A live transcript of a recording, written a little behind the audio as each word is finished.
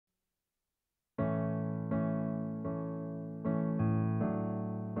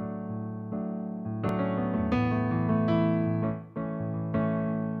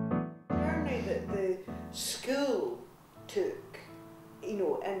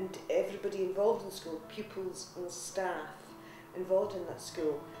and everybody involved in the school, pupils and staff involved in that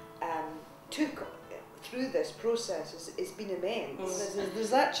school, took through this process. It's been immense.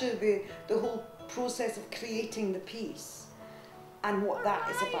 There's actually the whole process of creating the piece and what that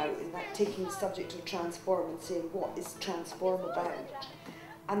is about, and that taking the subject of transform and saying what is transform about.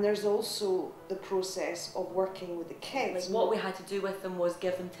 And there's also the process of working with the kids. Like what we had to do with them was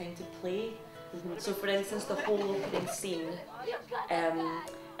give them time to play. So for instance, the whole opening scene, and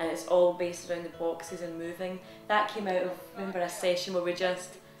it's all based around the boxes and moving, that came out of, remember, a session where we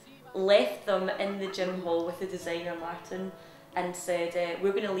just left them in the gym hall with the designer Martin and said,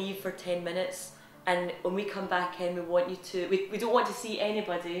 we're going to leave for 10 minutes, and when we come back in, we want you to, we don't want to see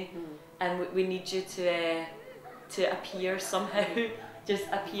anybody, and we need you to appear somehow, just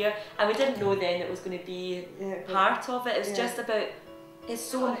appear. And we didn't know then it was going to be part of it. It was just about, it's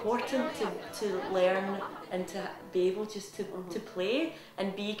so important to learn and to be able just to play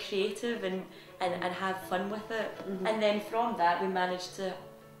and be creative and have fun with it. And then from that we managed to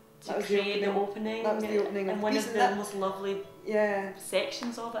create the opening. That was the opening, and one of the most lovely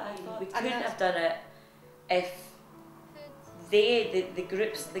sections of it, I thought. We couldn't have done it if the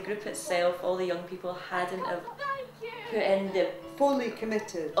group itself, all the young people, hadn't have put in the... Fully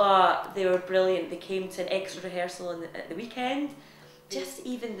committed. They were brilliant. They came to an extra rehearsal at the weekend. Just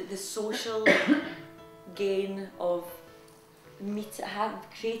even the social gain of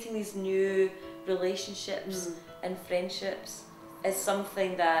creating these new relationships and friendships is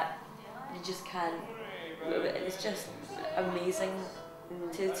something that you just can't. It's just amazing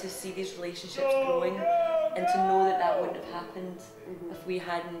to see these relationships growing, and to know that wouldn't have happened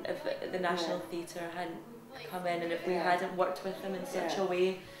if the National Theatre hadn't come in, and if we hadn't worked with them in such a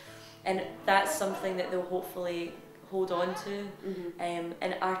way. And that's something that they'll hopefully hold on to. And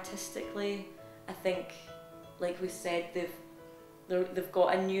artistically, I think, like we said, they've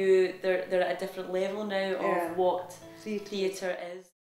got a new, they're at a different level now of what theatre is.